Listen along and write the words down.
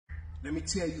Let me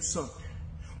tell you something.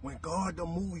 When God done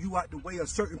move you out the way of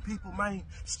certain people, man,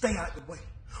 stay out the way.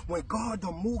 When God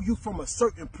done move you from a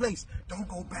certain place, don't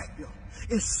go back there.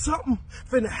 If something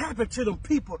finna happen to them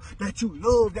people that you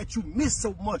love, that you miss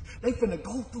so much, they finna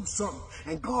go through something.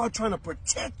 And God trying to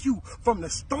protect you from the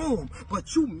storm,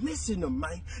 but you missing them,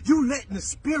 man. You letting the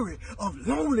spirit of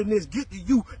loneliness get to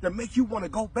you to make you want to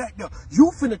go back there.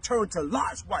 You finna turn to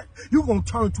Lot's wife. You gonna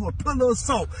turn to a pillar of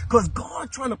salt, because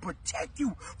God trying to protect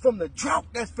you from the drought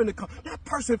that's finna come. That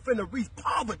person finna reach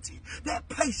poverty. That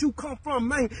place you come from,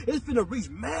 man, it's finna reach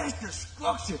mass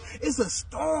destruction. It's a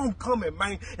storm coming,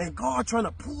 man, and God trying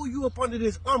to pull you up under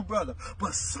this umbrella.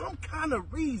 But some kind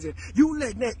of reason, you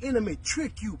let that enemy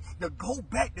trick you to go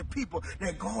back to people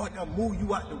that God done move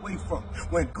you out the way from.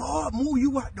 When God move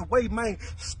you out the way, man,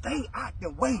 stay out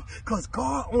the way, because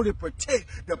God only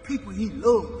protect the people he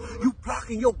loves. You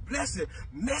blocking your blessing,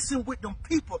 messing with them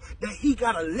people that he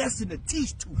got a lesson to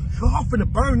teach to. God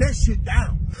finna burn that shit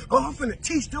down. God finna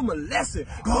teach them a lesson.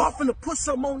 God finna put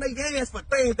something on their ass for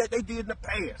things that they did in the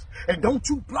past. And don't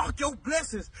you block your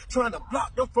blessings trying to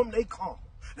block them from their karma.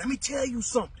 Let me tell you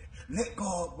something. Let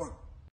God work.